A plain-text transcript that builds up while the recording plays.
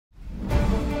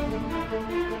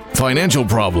financial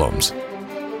problems,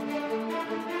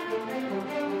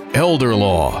 elder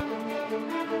law,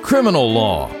 criminal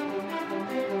law,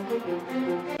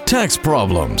 tax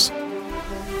problems,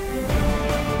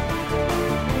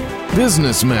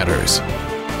 business matters,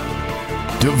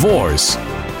 divorce,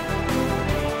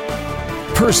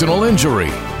 personal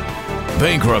injury,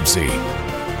 bankruptcy,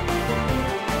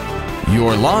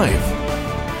 your life,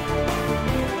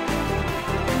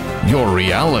 your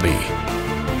reality.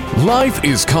 Life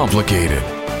is complicated.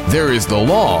 There is the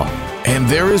law and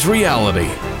there is reality.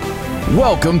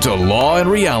 Welcome to Law and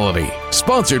Reality,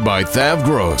 sponsored by Thav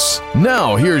Gross.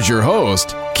 Now here's your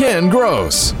host, Ken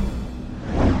Gross.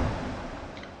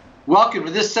 Welcome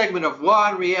to this segment of Law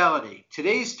and Reality.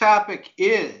 Today's topic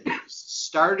is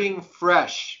starting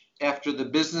fresh after the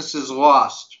business is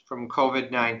lost from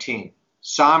COVID-19.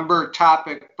 Somber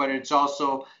topic, but it's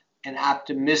also an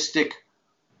optimistic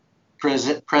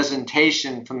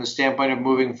presentation from the standpoint of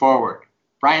moving forward.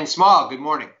 Brian Small, good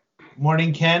morning.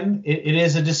 Morning, Ken. It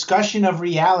is a discussion of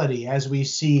reality as we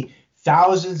see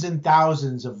thousands and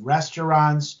thousands of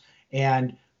restaurants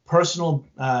and personal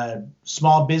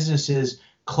small businesses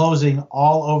closing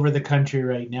all over the country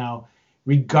right now,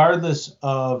 regardless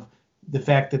of the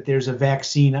fact that there's a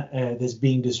vaccine that's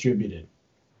being distributed.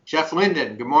 Jeff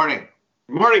Linden, good morning.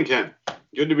 Good morning, Ken.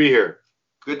 Good to be here.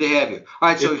 Good to have you. All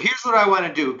right, so here's what I want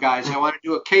to do, guys. I want to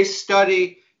do a case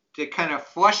study that kind of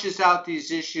flushes out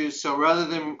these issues. So rather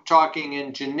than talking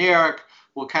in generic,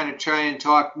 we'll kind of try and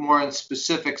talk more in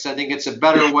specifics. I think it's a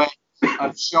better way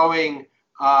of showing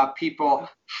people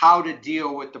how to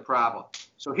deal with the problem.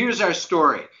 So here's our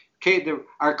story. Okay,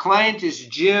 our client is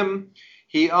Jim.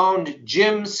 He owned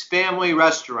Jim's Family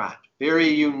Restaurant. Very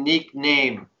unique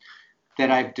name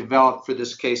that I've developed for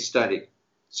this case study.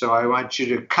 So I want you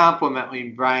to compliment me,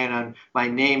 Brian, on my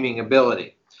naming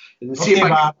ability. And see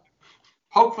if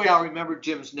hopefully I'll remember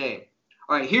Jim's name.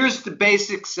 All right, here's the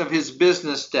basics of his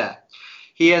business debt.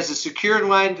 He has a secured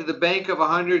line to the bank of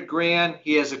 $100,000.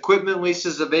 He has equipment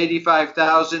leases of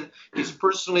 $85,000. He's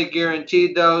personally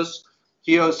guaranteed those.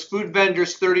 He owes food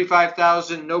vendors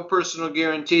 $35,000, no personal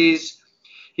guarantees.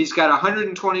 He's got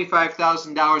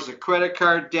 $125,000 of credit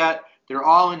card debt. They're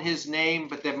all in his name,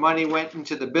 but that money went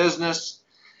into the business.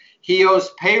 He owes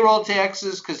payroll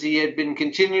taxes because he had been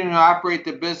continuing to operate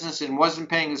the business and wasn't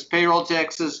paying his payroll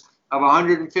taxes of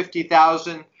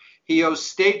 $150,000. He owes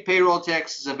state payroll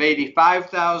taxes of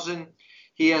 $85,000.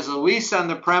 He has a lease on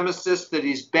the premises that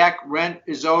he's back rent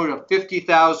is owed of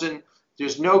 $50,000.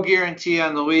 There's no guarantee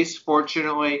on the lease,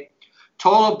 fortunately.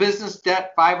 Total business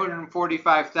debt,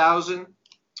 $545,000.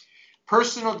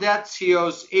 Personal debts, he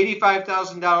owes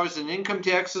 $85,000 in income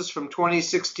taxes from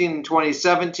 2016 and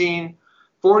 2017.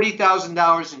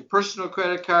 $40,000 in personal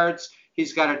credit cards.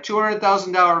 He's got a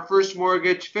 $200,000 first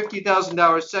mortgage,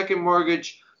 $50,000 second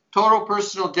mortgage. Total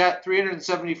personal debt,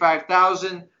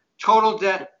 $375,000. Total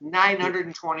debt,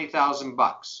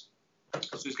 $920,000.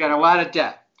 So he's got a lot of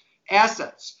debt.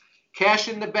 Assets, cash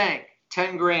in the bank,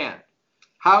 $10,000.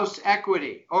 House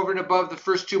equity, over and above the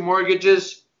first two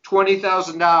mortgages,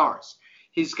 $20,000.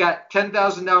 He's got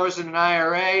 $10,000 in an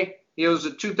IRA. He owes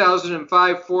a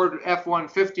 2005 Ford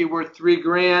F-150 worth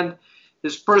 $3,000.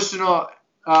 His personal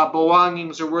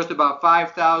belongings are worth about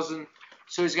 $5,000.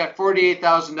 So he's got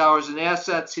 $48,000 in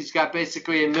assets. He's got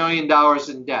basically $1 million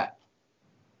in debt.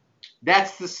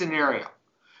 That's the scenario.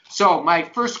 So my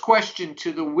first question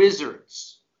to the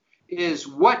wizards is,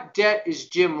 what debt is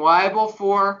Jim liable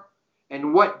for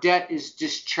and what debt is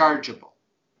dischargeable?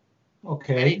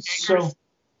 Okay, so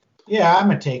yeah, I'm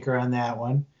a taker on that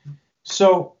one.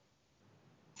 So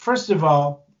first of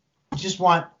all, just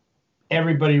want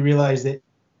everybody to realize that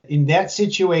in that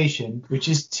situation, which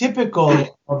is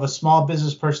typical of a small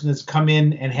business person that's come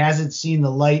in and hasn't seen the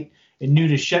light and knew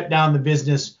to shut down the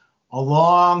business a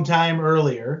long time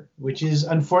earlier, which is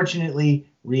unfortunately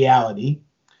reality,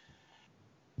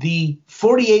 the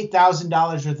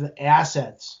 $48,000 worth of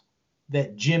assets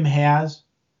that Jim has,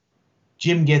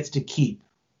 Jim gets to keep.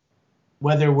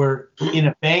 Whether we're in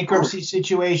a bankruptcy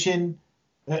situation,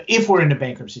 if we're in a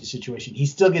bankruptcy situation, he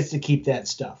still gets to keep that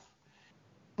stuff.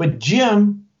 But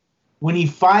Jim, when he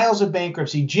files a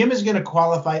bankruptcy, Jim is going to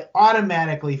qualify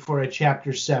automatically for a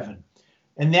Chapter 7.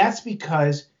 And that's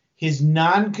because his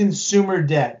non-consumer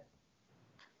debt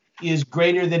is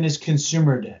greater than his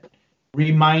consumer debt.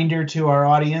 Reminder to our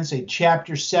audience, a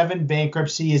Chapter 7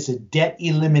 bankruptcy is a debt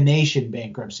elimination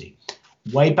bankruptcy.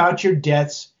 Wipe out your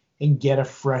debts and get a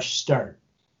fresh start.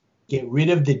 Get rid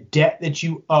of the debt that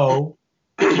you owe,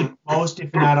 keep most,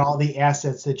 if not all, the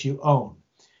assets that you own.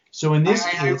 So in this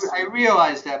case, I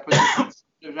realize that, but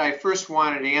that I first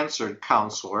wanted answered,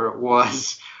 counselor,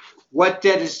 was what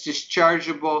debt is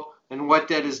dischargeable, and what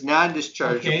debt is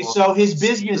non-dischargeable. Okay, so his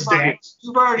business debt.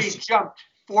 You've already jumped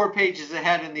 4 pages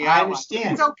ahead in the I outline.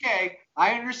 understand. It's okay.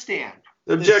 I understand.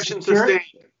 Objection sustained.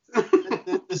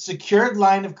 The secured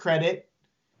line of credit,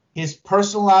 his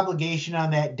personal obligation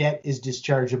on that debt is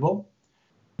dischargeable.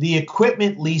 The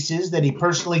equipment leases that he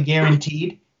personally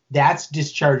guaranteed, that's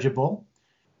dischargeable.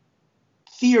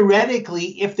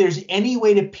 Theoretically, if there's any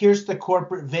way to pierce the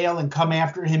corporate veil and come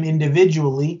after him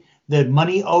individually, the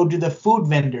money owed to the food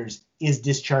vendors is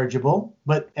dischargeable.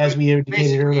 But as we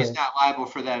indicated earlier, he's not liable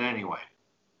for that anyway.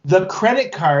 The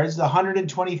credit cards, the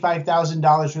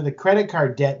 $125,000 for the credit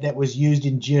card debt that was used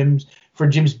in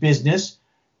Jim's business,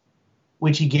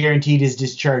 which he guaranteed is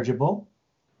dischargeable.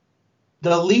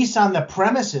 The lease on the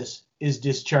premises is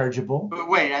dischargeable. But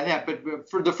wait, on that. But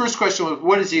for the first question was,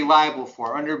 what is he liable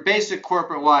for? Under basic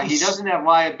corporate law, he doesn't have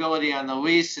liability on the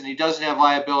lease and he doesn't have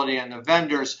liability on the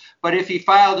vendors. But if he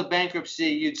filed a bankruptcy,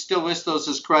 you'd still list those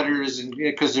as creditors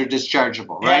because they're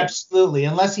dischargeable, right? Absolutely,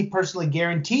 unless he personally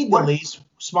guaranteed the lease.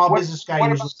 Small business guy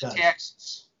usually does. What about the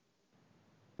taxes?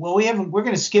 Well, we're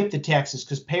going to skip the taxes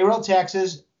because payroll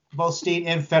taxes, both state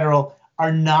and federal,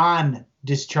 are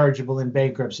non-dischargeable in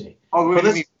bankruptcy. Oh,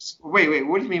 wait.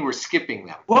 What do you mean we're skipping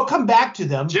them? We'll come back to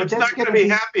them. Jim's not going to be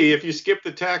happy if you skip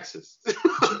the taxes.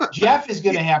 Jeff is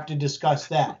going to have to discuss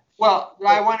that. Well,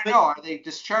 I want to know, are they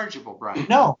dischargeable, Brian?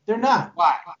 No, they're not.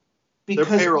 Why? Because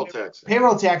they're payroll taxes.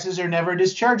 Payroll taxes are never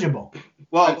dischargeable.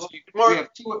 Well,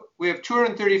 we have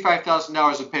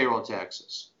 $235,000 of payroll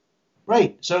taxes.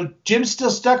 Right. So Jim's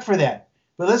still stuck for that.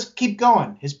 But let's keep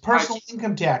going. His personal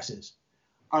income taxes.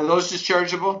 Are those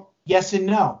dischargeable? Yes and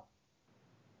no.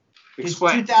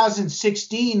 Explain. His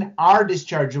 2016 are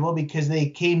dischargeable because they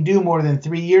came due more than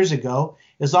 3 years ago,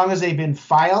 as long as they've been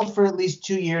filed for at least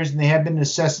 2 years and they have been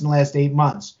assessed in the last 8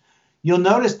 months. You'll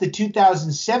notice the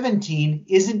 2017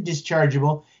 isn't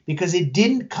dischargeable because it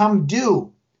didn't come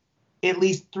due at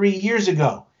least 3 years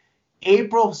ago.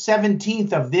 April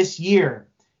 17th of this year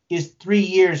is 3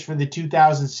 years for the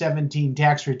 2017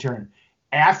 tax return.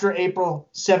 After April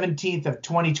 17th of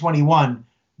 2021,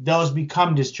 those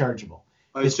become dischargeable.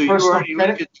 So you already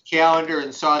looked at the calendar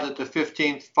and saw that the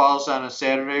 15th falls on a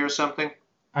Saturday or something?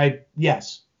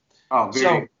 Yes. Oh,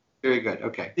 very good.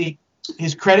 Okay.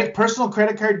 His personal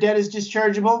credit card debt is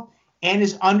dischargeable, and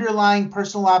his underlying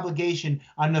personal obligation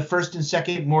on the first and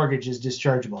second mortgage is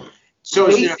dischargeable. So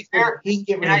he can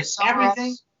get rid of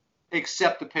everything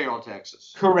except the payroll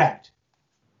taxes. Correct.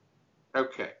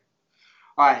 Okay.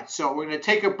 All right. So we're going to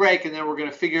take a break, and then we're going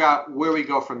to figure out where we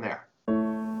go from there.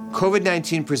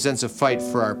 COVID-19 presents a fight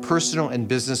for our personal and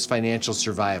business financial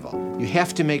survival. You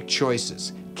have to make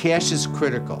choices. Cash is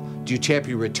critical. Do you tap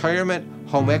your retirement,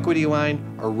 home equity line,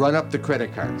 or run up the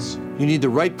credit cards? You need the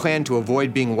right plan to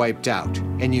avoid being wiped out,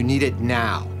 and you need it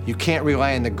now. You can't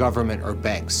rely on the government or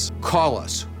banks. Call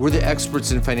us. We're the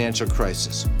experts in financial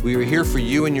crisis. We are here for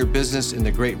you and your business in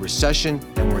the Great Recession,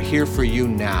 and we're here for you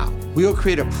now. We will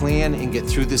create a plan and get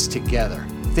through this together.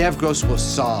 Thav Gross will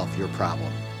solve your problem.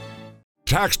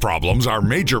 Tax problems are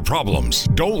major problems.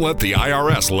 Don't let the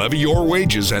IRS levy your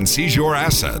wages and seize your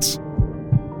assets.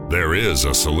 There is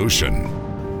a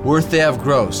solution. We're Thav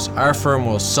Gross. Our firm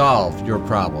will solve your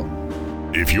problem.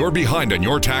 If you're behind on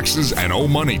your taxes and owe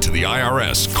money to the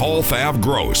IRS, call Thav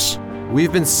Gross.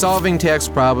 We've been solving tax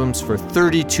problems for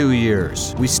 32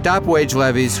 years. We stop wage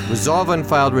levies, resolve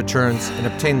unfiled returns, and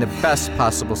obtain the best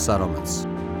possible settlements.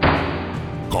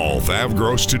 Call Thav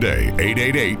Gross today,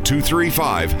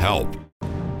 888-235-HELP.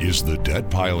 Is the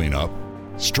debt piling up?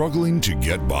 Struggling to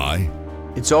get by?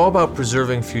 It's all about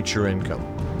preserving future income.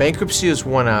 Bankruptcy is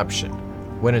one option.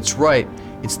 When it's right,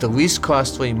 it's the least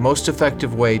costly, most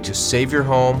effective way to save your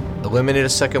home, eliminate a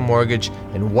second mortgage,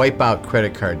 and wipe out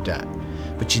credit card debt.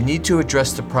 But you need to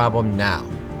address the problem now.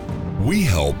 We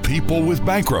help people with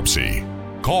bankruptcy.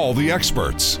 Call the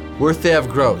experts. We're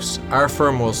Thav Gross. Our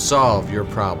firm will solve your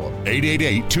problem.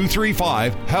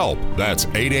 888-235-HELP. That's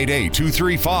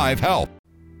 888-235-HELP.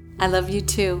 I love you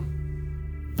too.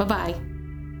 Bye-bye.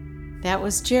 That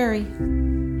was Jerry.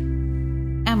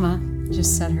 Emma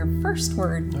just said her first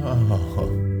word. Oh.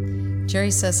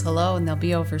 Jerry says hello and they'll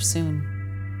be over soon.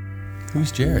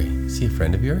 Who's Jerry? Is he a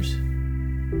friend of yours?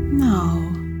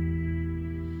 No.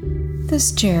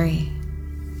 This Jerry.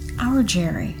 Our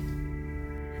Jerry.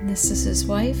 And this is his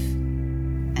wife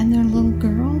and their little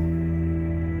girl.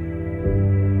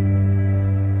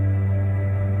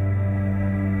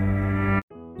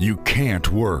 You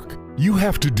can't work. You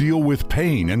have to deal with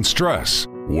pain and stress.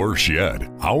 Worse yet,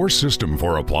 our system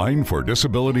for applying for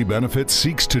disability benefits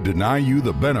seeks to deny you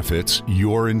the benefits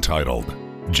you're entitled.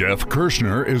 Jeff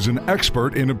Kirschner is an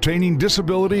expert in obtaining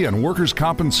disability and workers'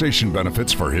 compensation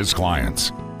benefits for his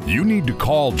clients. You need to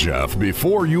call Jeff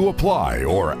before you apply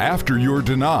or after you're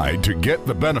denied to get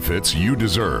the benefits you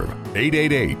deserve.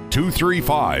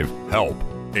 888-235-HELP.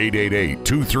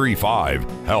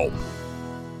 888-235-HELP.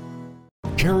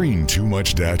 Carrying too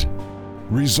much debt?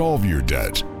 Resolve your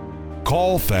debt.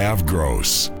 Call Thav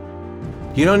Gross.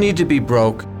 You don't need to be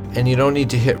broke, and you don't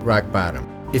need to hit rock bottom.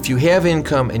 If you have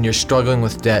income and you're struggling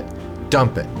with debt,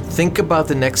 dump it. Think about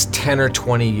the next 10 or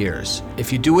 20 years.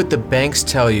 If you do what the banks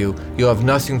tell you, you'll have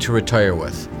nothing to retire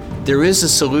with. There is a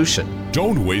solution.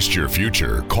 Don't waste your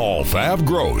future. Call Thav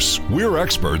Gross. We're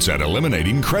experts at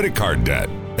eliminating credit card debt.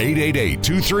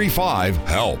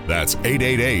 888-235-HELP. That's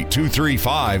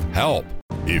 888-235-HELP.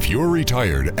 If you're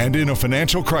retired and in a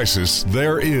financial crisis,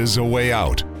 there is a way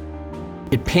out.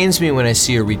 It pains me when I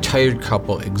see a retired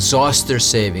couple exhaust their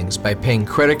savings by paying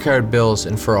credit card bills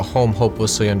and for a home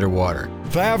hopelessly underwater.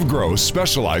 Thav Gross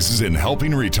specializes in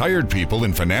helping retired people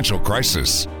in financial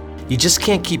crisis. You just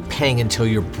can't keep paying until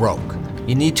you're broke.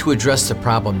 You need to address the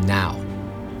problem now.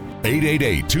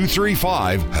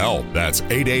 888-235-HELP. That's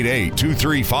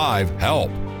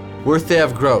 888-235-HELP. We're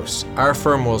Thav Gross. Our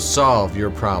firm will solve your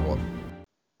problem.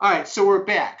 All right, so we're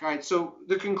back. All right, so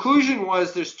the conclusion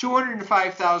was there's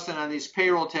 $205,000 on these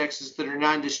payroll taxes that are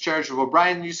non-dischargeable.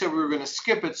 Brian, you said we were going to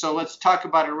skip it, so let's talk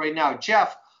about it right now.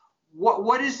 Jeff,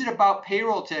 what is it about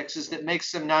payroll taxes that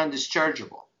makes them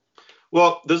non-dischargeable?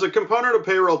 Well, there's a component of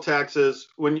payroll taxes.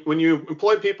 When you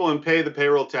employ people and pay the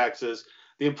payroll taxes,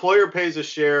 the employer pays a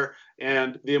share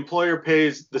and the employer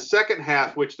pays the second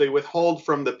half, which they withhold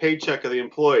from the paycheck of the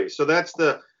employee. So that's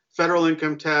the federal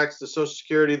income tax, the Social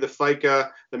Security, the FICA,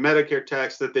 the Medicare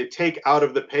tax that they take out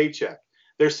of the paycheck.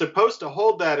 They're supposed to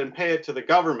hold that and pay it to the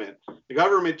government. The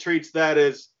government treats that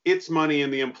as its money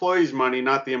and the employee's money,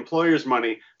 not the employer's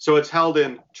money. So it's held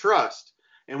in trust.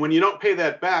 And when you don't pay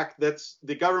that back,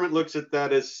 the government looks at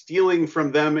that as stealing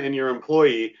from them and your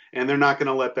employee, and they're not going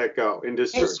to let that go in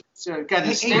discharge. Hey,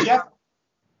 Jeff,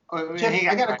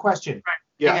 I got a question.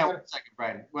 Yeah. Hang on 1 second,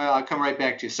 Brian. Well, I'll come right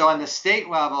back to you. So on the state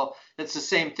level, it's the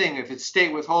same thing. If it's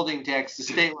state withholding tax, the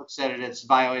state looks at it, it's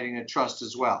violating a trust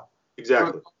as well.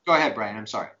 Exactly. Go ahead, Brian. I'm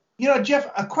sorry. Jeff,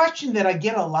 a question that I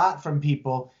get a lot from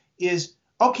people is,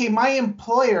 okay, my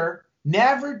employer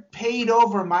never paid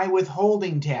over my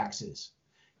withholding taxes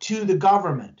to the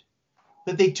government,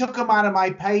 but they took them out of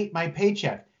my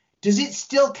paycheck. Does it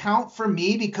still count for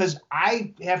me because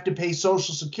I have to pay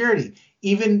Social Security?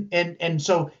 And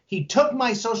so he took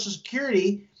my Social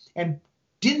Security and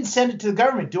didn't send it to the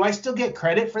government. Do I still get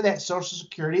credit for that Social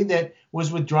Security that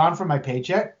was withdrawn from my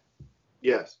paycheck?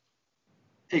 Yes.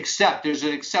 Except there's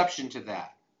an exception to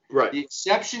that. Right. The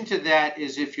exception to that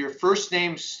is if your first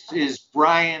name is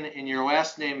Brian and your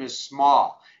last name is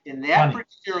Small. In that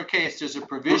particular case, there's a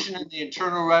provision in the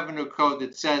Internal Revenue Code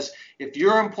that says if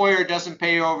your employer doesn't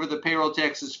pay over the payroll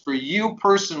taxes for you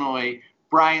personally,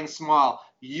 Brian Small,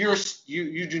 you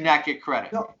do not get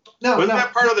credit. No. Wasn't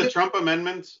that part of the Trump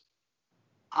amendments?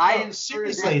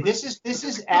 Seriously, this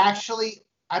is actually.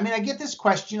 I mean, I get this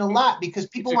question a lot because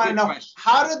people want to know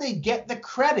how do they get the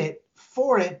credit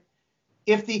for it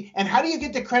and how do you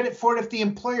get the credit for it if the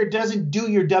employer doesn't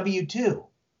do your W-2?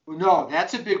 No,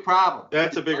 that's a big problem.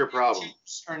 That's a bigger problem.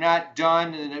 Are not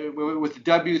done, and with the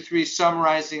W-3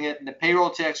 summarizing it, and the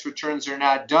payroll tax returns are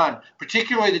not done,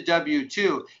 particularly the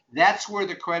W-2. That's where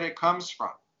the credit comes from.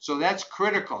 So that's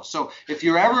critical. So if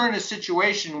you're ever in a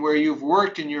situation where you've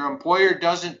worked and your employer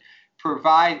doesn't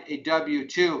provide a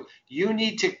W-2, you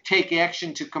need to take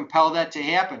action to compel that to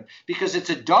happen because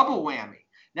it's a double whammy.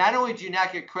 Not only do you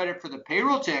not get credit for the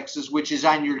payroll taxes, which is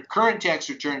on your current tax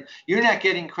return, you're not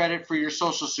getting credit for your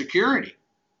Social Security.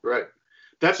 Right.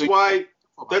 That's why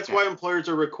employers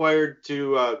are required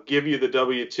to give you the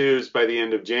W-2s by the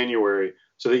end of January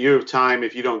so that you have time,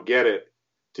 if you don't get it,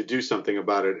 to do something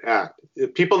about it, act.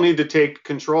 People need to take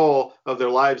control of their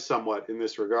lives somewhat in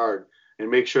this regard and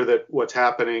make sure that what's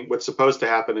supposed to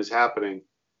happen is happening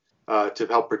to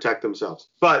help protect themselves.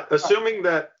 But assuming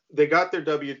that they got their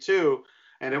W-2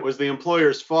 and it was the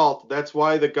employer's fault, that's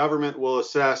why the government will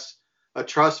assess a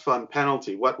trust fund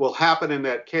penalty. What will happen in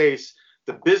that case,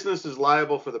 the business is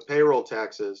liable for the payroll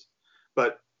taxes,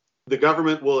 but the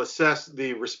government will assess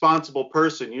the responsible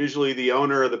person, usually the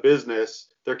owner of the business.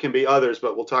 There can be others,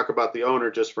 but we'll talk about the owner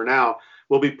just for now,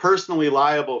 will be personally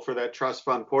liable for that trust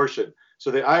fund portion. So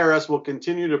the IRS will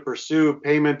continue to pursue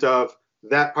payment of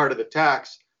that part of the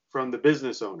tax from the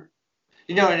business owner.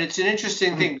 And it's an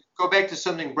interesting thing. Go back to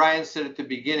something Brian said at the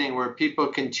beginning where people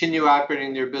continue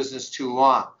operating their business too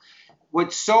long.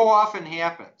 What so often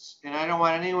happens, and I don't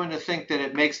want anyone to think that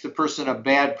it makes the person a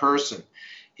bad person,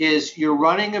 is you're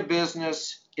running a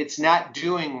business, it's not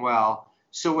doing well,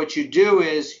 So what you do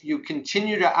is you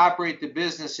continue to operate the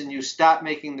business and you stop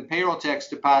making the payroll tax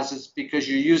deposits because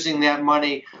you're using that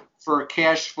money for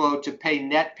cash flow to pay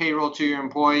net payroll to your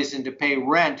employees and to pay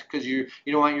rent because you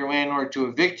don't want your landlord to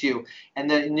evict you.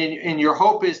 And your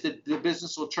hope is that the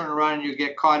business will turn around and you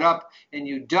get caught up, and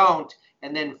you don't.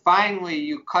 And then finally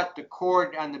you cut the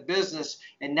cord on the business,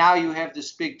 and now you have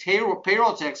this big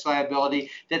payroll tax liability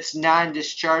that's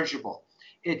non-dischargeable.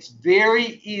 It's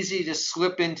very easy to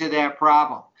slip into that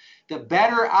problem. The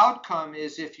better outcome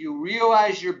is if you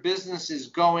realize your business is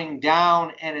going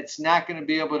down and it's not going to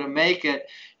be able to make it,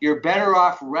 you're better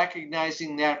off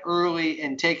recognizing that early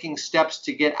and taking steps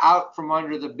to get out from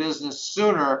under the business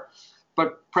sooner.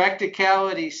 But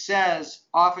practicality says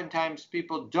oftentimes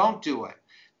people don't do it.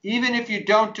 Even if you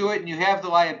don't do it and you have the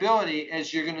liability,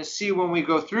 as you're going to see when we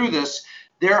go through this,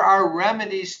 there are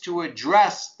remedies to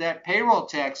address that payroll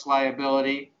tax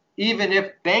liability, even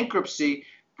if bankruptcy.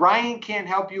 Brian can't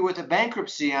help you with a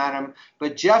bankruptcy on him,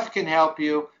 but Jeff can help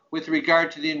you with regard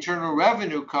to the Internal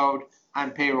Revenue Code on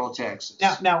payroll taxes.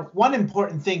 Now, one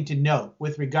important thing to note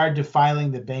with regard to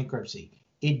filing the bankruptcy,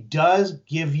 it does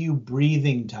give you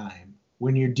breathing time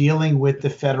when you're dealing with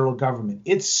the federal government.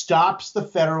 It stops the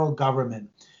federal government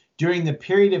during the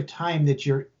period of time that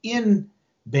you're in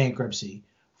bankruptcy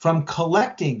from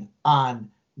collecting on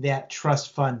that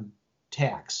trust fund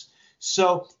tax.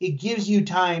 So it gives you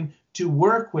time to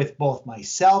work with both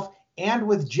myself and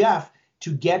with Jeff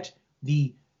to get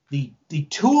the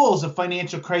tools of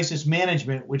financial crisis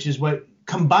management, which is what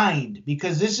combined,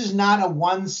 because this is not a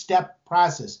one-step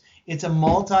process. It's a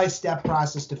multi-step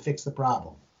process to fix the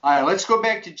problem. All right, let's go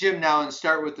back to Jim now and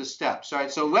start with the steps. All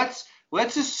right, so let's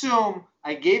assume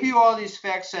I gave you all these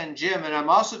facts on Jim, and I'm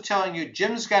also telling you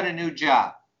Jim's got a new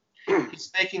job.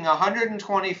 He's making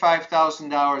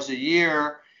 $125,000 a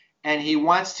year, and he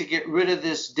wants to get rid of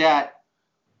this debt.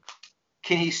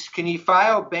 Can he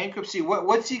file bankruptcy?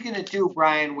 What's he going to do,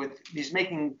 Brian? He's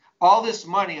making all this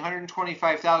money,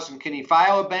 $125,000. Can he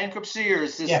file a bankruptcy, or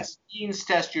is this means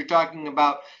test you're talking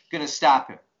about going to stop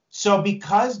him? So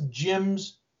because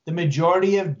the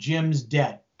majority of Jim's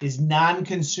debt is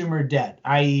non-consumer debt,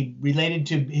 i.e. related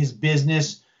to his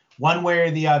business one way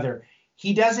or the other,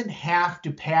 he doesn't have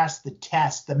to pass the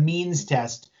test, the means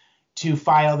test, to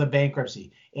file the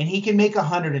bankruptcy. And he can make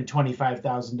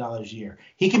 $125,000 a year.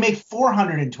 He can make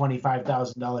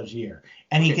 $425,000 a year,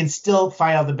 and he can still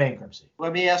file the bankruptcy.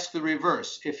 Let me ask the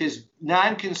reverse. If his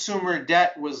non-consumer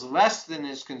debt was less than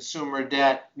his consumer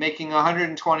debt, making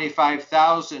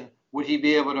 $125,000, would he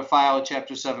be able to file a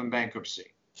Chapter 7 bankruptcy?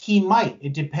 He might.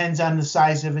 It depends on the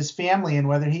size of his family and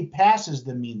whether he passes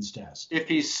the means test. If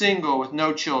he's single with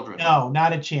no children? No,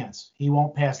 not a chance. He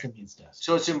won't pass the means test.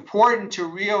 So it's important to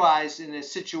realize in a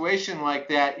situation like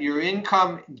that, your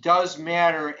income does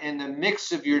matter and the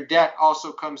mix of your debt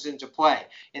also comes into play.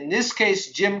 In this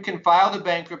case, Jim can file the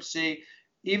bankruptcy.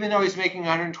 Even though he's making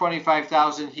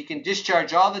 $125,000, he can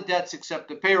discharge all the debts except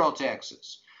the payroll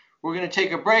taxes. We're going to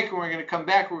take a break, and we're going to come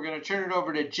back. We're going to turn it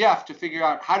over to Jeff to figure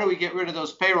out how do we get rid of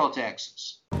those payroll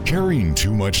taxes. Carrying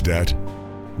too much debt?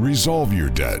 Resolve your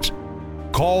debt.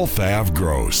 Call Thav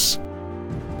Gross.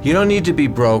 You don't need to be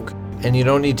broke, and you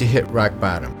don't need to hit rock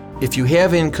bottom. If you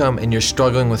have income and you're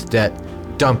struggling with debt,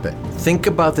 dump it. Think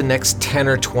about the next 10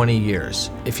 or 20 years.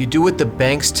 If you do what the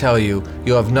banks tell you,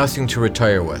 you'll have nothing to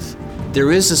retire with.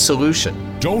 There is a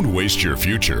solution. Don't waste your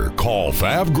future. Call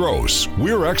Thav Gross.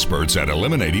 We're experts at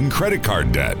eliminating credit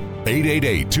card debt.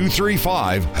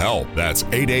 888-235-HELP. That's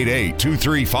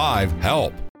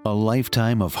 888-235-HELP. A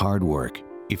lifetime of hard work.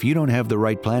 If you don't have the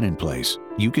right plan in place,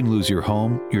 you can lose your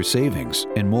home, your savings,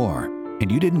 and more. And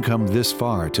you didn't come this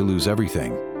far to lose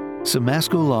everything.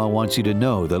 Samasco Law wants you to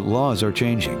know that laws are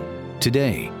changing.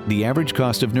 Today, the average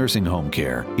cost of nursing home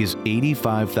care is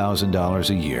 $85,000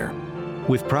 a year.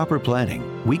 With proper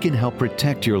planning, we can help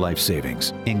protect your life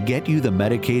savings and get you the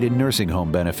Medicaid and nursing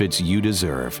home benefits you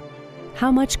deserve.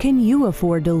 How much can you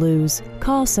afford to lose?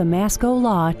 Call Samasco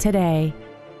Law today.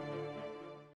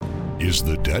 Is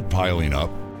the debt piling up?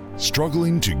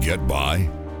 Struggling to get by?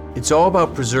 It's all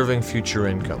about preserving future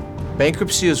income.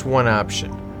 Bankruptcy is one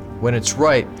option. When it's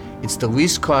right, it's the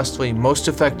least costly, most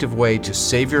effective way to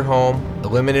save your home,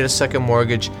 eliminate a second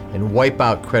mortgage, and wipe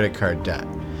out credit card debt.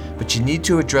 But you need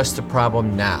to address the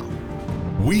problem now.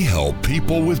 We help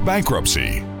people with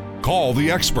bankruptcy. Call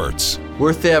the experts.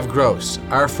 We're Thav Gross.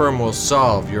 Our firm will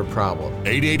solve your problem.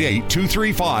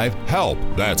 888-235-HELP.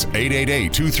 That's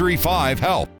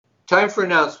 888-235-HELP. Time for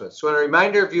announcements. I want to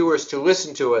remind our viewers to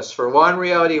listen to us for Law and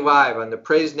Reality Live on the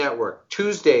Praise Network,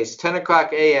 Tuesdays, 10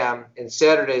 o'clock a.m. and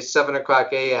Saturdays, 7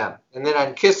 o'clock a.m. And then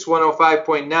on KISS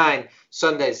 105.9,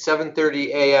 Sundays, 7:30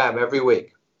 a.m. every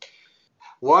week.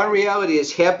 Law and Reality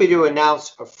is happy to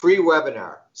announce a free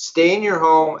webinar. Stay in your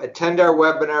home, attend our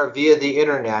webinar via the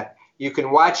internet. You can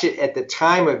watch it at the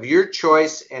time of your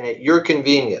choice and at your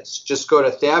convenience. Just go to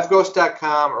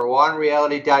thavgross.com or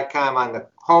lawandreality.com on the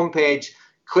homepage,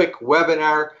 click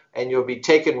webinar, and you'll be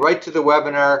taken right to the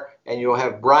webinar, and you'll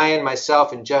have Brian,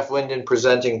 myself, and Jeff Linden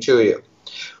presenting to you.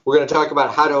 We're going to talk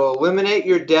about how to eliminate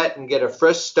your debt and get a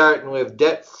fresh start and live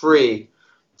debt-free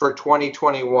for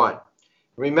 2021.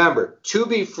 Remember, to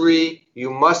be free, you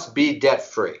must be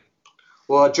debt-free.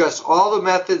 We'll address all the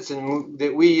methods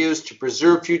that we use to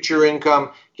preserve future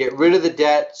income, get rid of the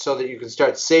debt so that you can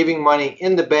start saving money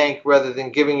in the bank rather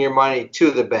than giving your money to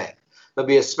the bank. There'll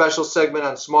be a special segment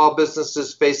on small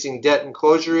businesses facing debt and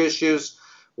closure issues,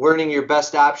 learning your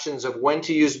best options of when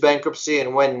to use bankruptcy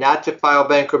and when not to file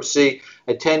bankruptcy.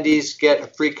 Attendees get a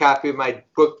free copy of my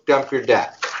book, Dump Your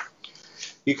Debt.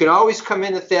 You can always come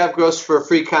in to Thav Gross for a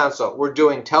free consult. We're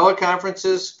doing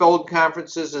teleconferences, phone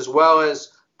conferences, as well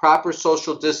as proper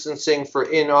social distancing for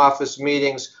in-office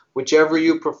meetings. Whichever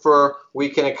you prefer, we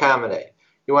can accommodate.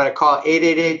 You want to call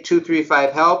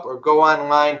 888-235-HELP or go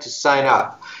online to sign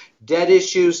up. Debt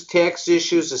issues, tax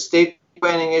issues, estate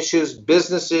planning issues,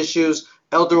 business issues,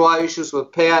 elder law issues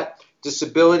with Pat,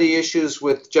 disability issues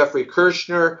with Jeffrey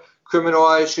Kirshner, criminal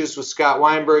law issues with Scott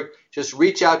Weinberg. Just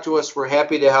reach out to us. We're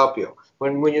happy to help you.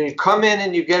 When you come in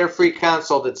and you get a free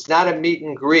consult, it's not a meet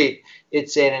and greet.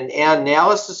 It's an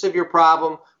analysis of your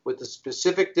problem with a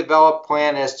specific developed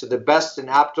plan as to the best and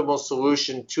optimal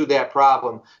solution to that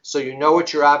problem, so you know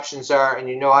what your options are and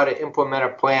you know how to implement a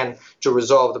plan to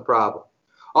resolve the problem.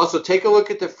 Also, take a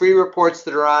look at the free reports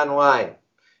that are online.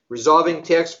 Resolving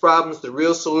Tax Problems, The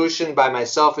Real Solution by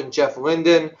myself and Jeff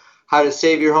Linden, How to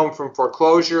Save Your Home from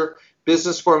Foreclosure,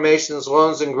 Business Formations,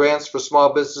 Loans and Grants for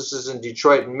Small Businesses in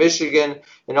Detroit and Michigan,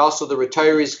 and also the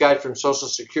Retiree's Guide for Social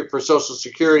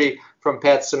Security from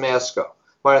Pat Simasko. I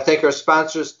want to thank our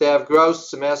sponsors, Thav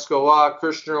Gross, Simasko Law,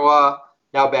 Kirshner Law.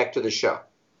 Now back to the show.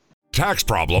 Tax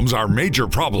problems are major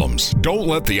problems. Don't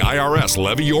let the IRS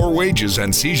levy your wages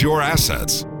and seize your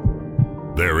assets.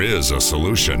 There is a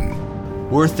solution.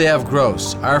 We're Thav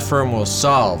Gross. Our firm will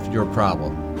solve your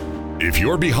problem. If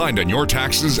you're behind on your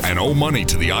taxes and owe money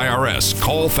to the IRS,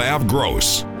 call Thav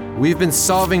Gross. We've been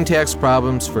solving tax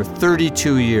problems for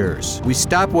 32 years. We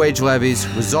stop wage levies,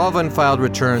 resolve unfiled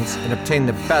returns, and obtain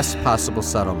the best possible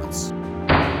settlements.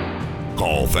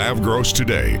 Call Thav Gross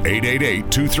today,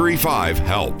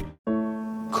 888-235-HELP.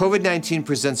 COVID-19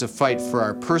 presents a fight for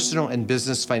our personal and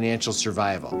business financial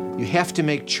survival. You have to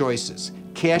make choices.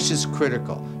 Cash is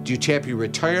critical. Do you tap your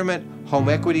retirement, home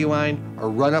equity line, or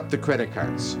run up the credit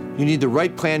cards? You need the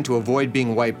right plan to avoid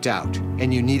being wiped out,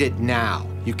 and you need it now.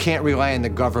 You can't rely on the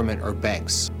government or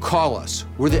banks. Call us.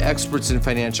 We're the experts in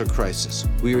financial crisis.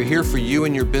 We are here for you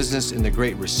and your business in the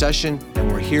Great Recession,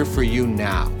 and we're here for you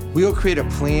now. We will create a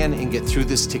plan and get through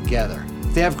this together.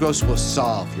 Thav Gross will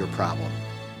solve your problem.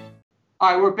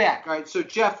 All right, we're back. All right, so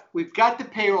Jeff, we've got the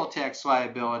payroll tax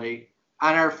liability.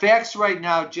 On our facts right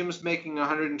now, Jim's making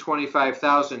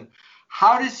 $125,000.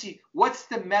 What's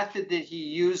the method that he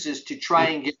uses to try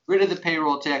and get rid of the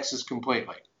payroll taxes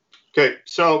completely? Okay,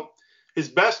 so his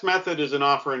best method is an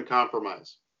offer in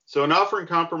compromise. So an offer in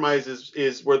compromise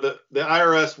is where the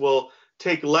IRS will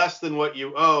take less than what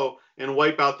you owe and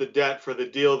wipe out the debt for the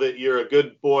deal that you're a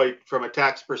good boy from a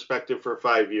tax perspective for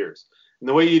 5 years. And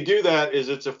the way you do that is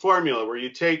it's a formula where you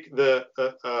take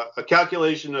a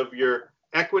calculation of your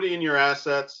equity and your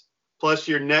assets plus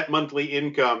your net monthly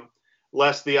income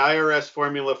less the IRS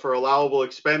formula for allowable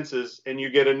expenses, and you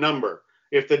get a number.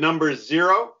 If the number is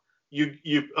zero, you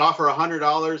offer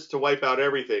 $100 to wipe out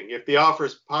everything. If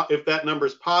that number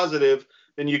is positive,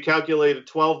 then you calculate a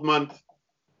 12-month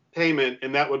payment,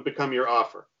 and that would become your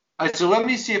offer. All right, so let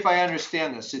me see if I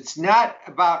understand this. It's not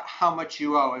about how much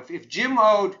you owe. If Jim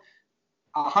owed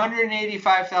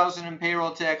 $185,000 in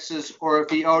payroll taxes, or if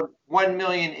he owed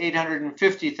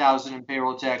 $1,850,000 in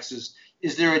payroll taxes,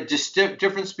 is there a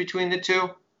difference between the two?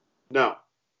 No.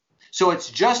 So it's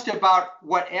just about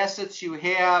what assets you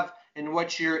have and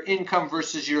what's your income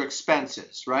versus your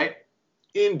expenses, right?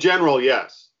 In general,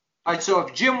 yes. All right, so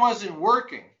if Jim wasn't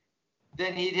working,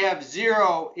 then he'd have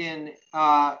zero in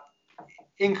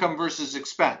income versus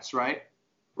expense, right?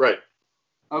 Right.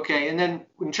 Okay, and then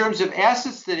in terms of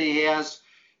assets that he has,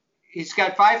 he's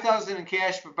got $5,000 in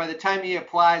cash, but by the time he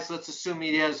applies, let's assume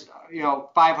he has,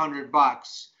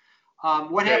 $500.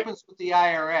 What happens with the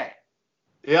IRA?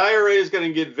 The IRA is going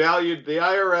to get valued. The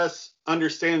IRS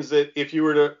understands that if you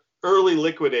were to early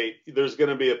liquidate, there's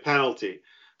going to be a penalty.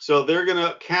 So they're going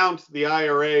to count the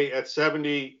IRA at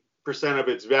 70% of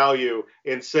its value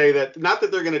and say that, not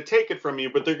that they're going to take it from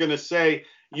you, but they're going to say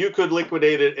you could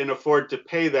liquidate it and afford to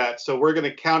pay that. So we're going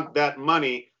to count that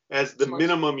money as the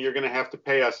minimum you're going to have to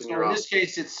pay us in your office. In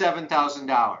this case, it's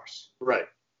 $7,000. Right.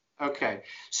 Okay.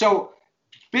 So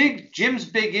Jim's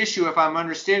big issue, if I'm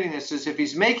understanding this, is if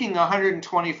he's making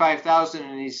 $125,000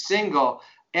 and he's single,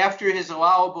 after his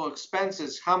allowable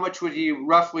expenses, how much would he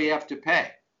roughly have to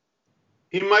pay?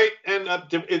 He might end up,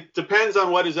 it depends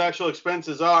on what his actual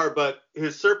expenses are, but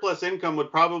his surplus income would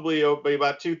probably be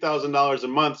about $2,000 a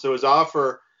month. So his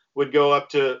offer would go up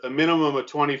to a minimum of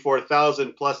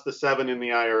 $24,000 plus the $7,000 in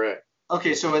the IRA.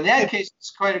 Okay, so in that case,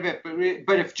 it's quite a bit.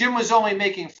 But if Jim was only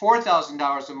making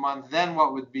 $4,000 a month, then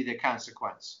what would be the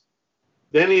consequence?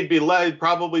 Then he'd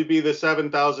probably be the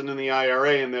 $7,000 in the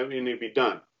IRA, and then he'd be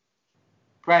done.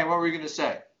 Brian, what were you going to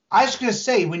say? I was going to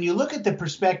say, when you look at the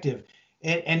perspective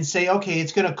and say, okay,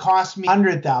 it's going to cost me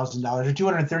 $100,000 or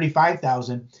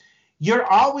 $235,000, you're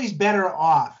always better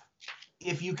off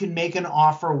if you can make an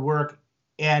offer work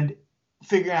and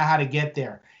figure out how to get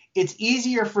there. It's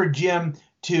easier for Jim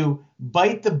to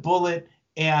bite the bullet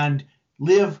and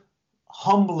live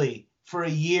humbly for a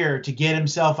year to get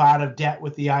himself out of debt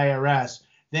with the IRS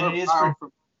than it is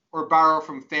or borrow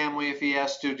from family if he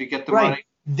has to get the money.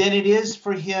 Than it is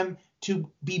for him to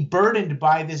be burdened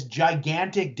by this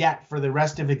gigantic debt for the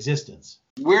rest of existence.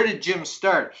 Where did Jim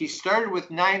start? He started with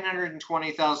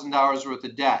 $920,000 worth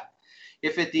of debt.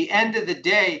 If at the end of the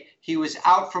day he was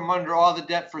out from under all the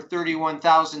debt for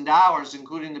 $31,000,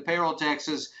 including the payroll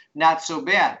taxes, not so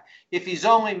bad. If he's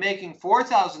only making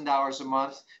 $4,000 a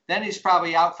month, then he's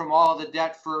probably out from all the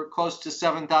debt for close to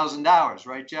 $7,000,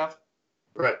 right, Jeff?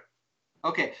 Right.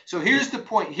 Okay, so here's the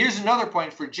point. Here's another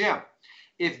point for Jim.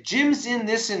 If Jim's in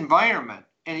this environment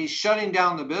and he's shutting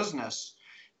down the business,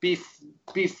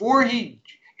 before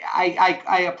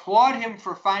I applaud him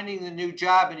for finding the new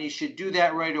job, and he should do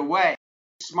that right away.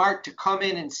 It's smart to come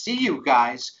in and see you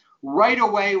guys right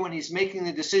away when he's making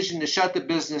the decision to shut the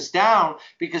business down,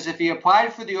 because if he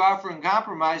applied for the offer and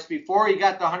compromise before he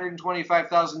got the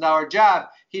 $125,000 job,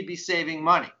 he'd be saving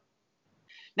money.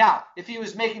 Now, if he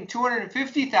was making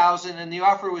 $250,000 and the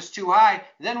offer was too high,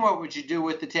 then what would you do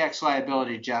with the tax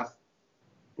liability, Jeff?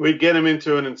 We'd get him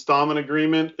into an installment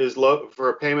agreement for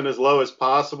a payment as low as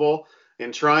possible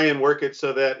and try and work it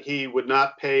so that he would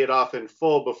not pay it off in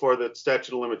full before the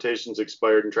statute of limitations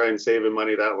expired and try and save him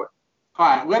money that way. All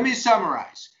right, let me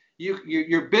summarize.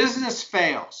 Your business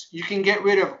fails. You can get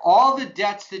rid of all the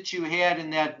debts that you had in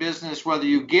that business, whether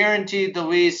you guaranteed the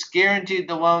lease, guaranteed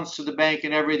the loans to the bank,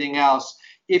 and everything else.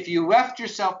 If you left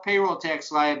yourself payroll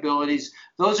tax liabilities,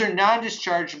 those are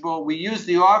non-dischargeable. We use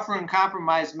the offer and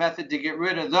compromise method to get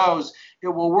rid of those. It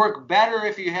will work better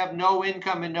if you have no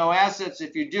income and no assets.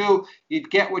 If you do,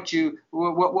 you'd get what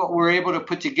we're able to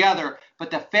put together.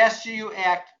 But the faster you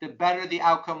act, the better the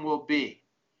outcome will be.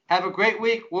 Have a great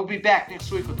week. We'll be back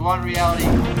next week with Law and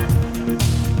Reality.